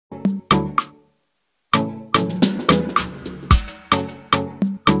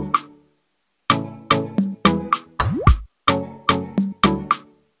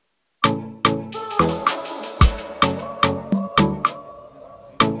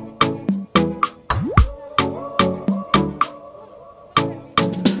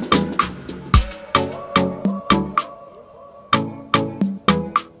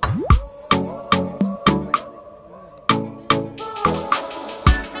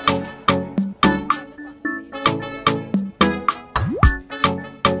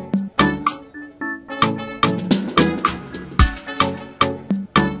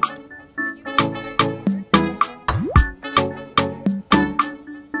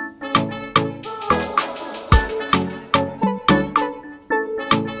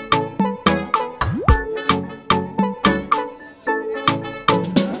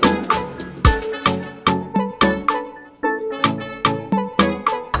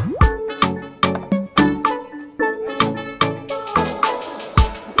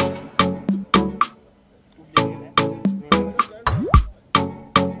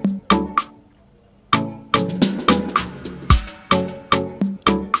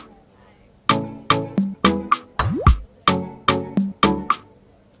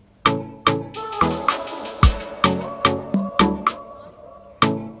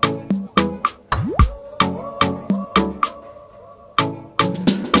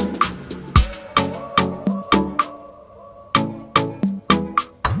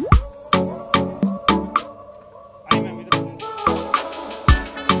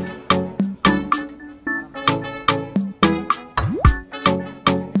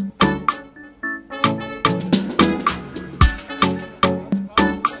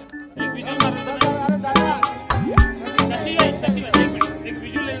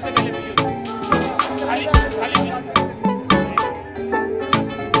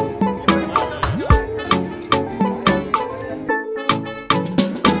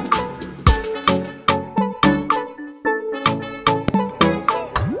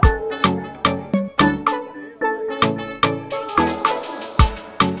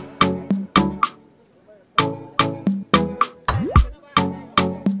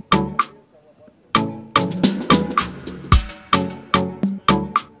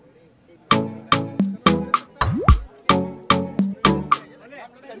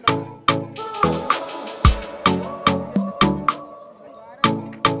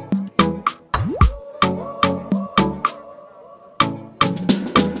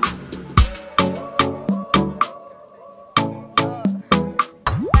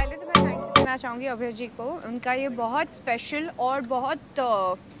चाहूँगी अभय जी को, उनका ये बहुत स्पेशल और बहुत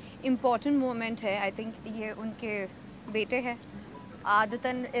इम्पोर्टेंट मोमेंट है। आई थिंक ये उनके बेटे हैं,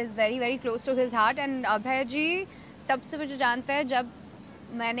 आदतन is very very close to his heart. And अभय जी तब से मुझे जानते हैं जब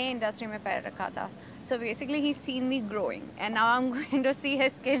मैंने इंडस्ट्री में पैर रखा था। So basically he's seen me growing and now I'm going to see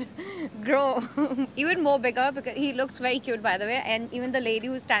his kid grow even more bigger because he looks very cute by the way, and even the lady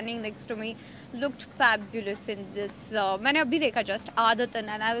who's standing next to me looked fabulous in this मैंने अभी देखा just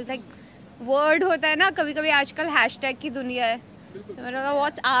आदतन and I was like word होता है ना कभी कभी आजकल हैशटैग की दुनिया है, तो मैंने कहा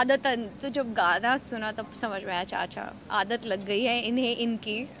व्हाट्स आदतन, तो जब गाना सुना तब समझ में आया अच्छा आदत लग गई है इन्हें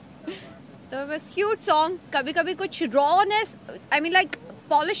इनकी। तो बस क्यूट सॉन्ग, कभी कभी कुछ rawness I mean like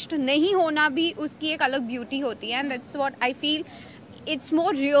polished नहीं होना भी उसकी एक अलग ब्यूटी होती है, and that's what I feel, it's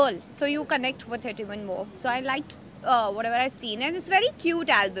more real, so you connect with it even more. So I liked whatever I have seen and it's very cute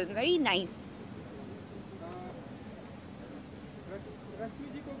album, very nice.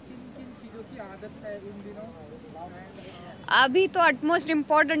 अभी तो अटमोस्ट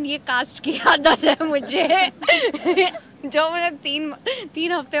इम्पोर्टेंट ये cast की आदत है मुझे जो मुझे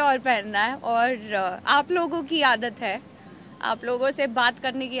तीन हफ्ते और पहनना है, और आप लोगों की आदत है, आप लोगों से बात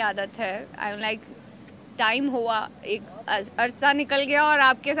करने की आदत है। आई एम लाइक टाइम हुआ, एक अरसा निकल गया और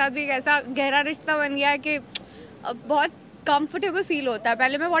आपके साथ भी एक ऐसा गहरा रिश्ता बन गया कि अब बहुत कंफर्टेबल फील होता है।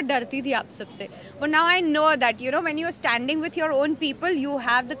 पहले मैं बहुत डरती थी आप सबसे, but now I know that you know when you are standing with your own people you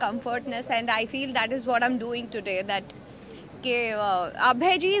have the comfortness, and I feel that is what I am doing today, that कि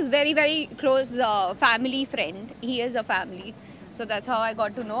Abhay ji is very very close family friend. He is a family, so that's how I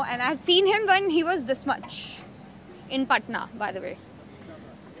got to know. And I've seen him when he was this much in Patna, by the way.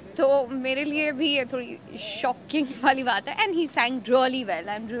 तो मेरे लिए भी ये थोड़ी shocking वाली बात है, and he sang really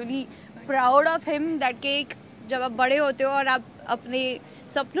well. I'm really proud of him. That कि जब आप बड़े होते हो और आप अपने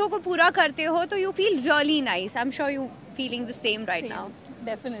सपनों को पूरा करते हो तो you feel really nice. I'm sure you feeling the same right now.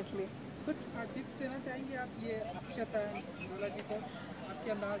 Definitely. कुछ टिप्स देना चाहेंगे आप ये अक्षता जी को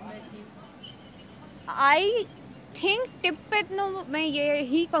आपके अंदाज में कि? आई थिंक टिप पे तो मैं ये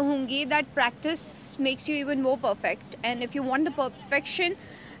ही कहूँगी that practice makes you even more perfect, and if you want the perfection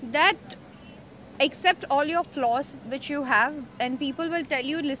that accept all your flaws which you have, and people will tell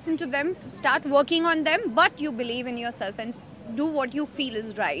you listen to them, start working on them, but you believe in yourself and do what you feel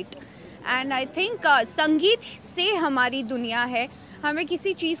is right. And I think संगीत से हमारी दुनिया है, हमें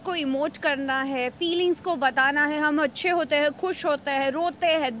किसी चीज़ को emote करना है, फीलिंग्स को बताना है, हम अच्छे होते हैं, खुश होते हैं, रोते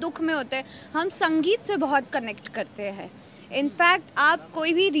हैं, दुख में होते हैं, हम संगीत से बहुत कनेक्ट करते हैं। इनफैक्ट आप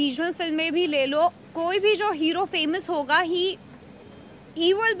कोई भी रीजनल फिल्में भी ले लो, कोई भी जो हीरो फेमस होगा he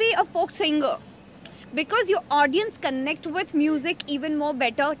will be a folk singer, because your audience connect with music even more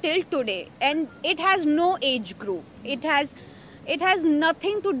better till today, and it has no age group, it has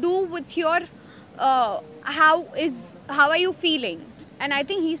nothing to do with your how are you feeling, and I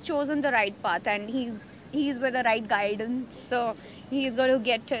think he's chosen the right path, and he's with the right guidance, so he's going to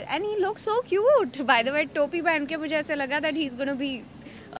get it, and he looks so cute by the way। टोपी पहन के मुझे ऐसे लगा that he's going to be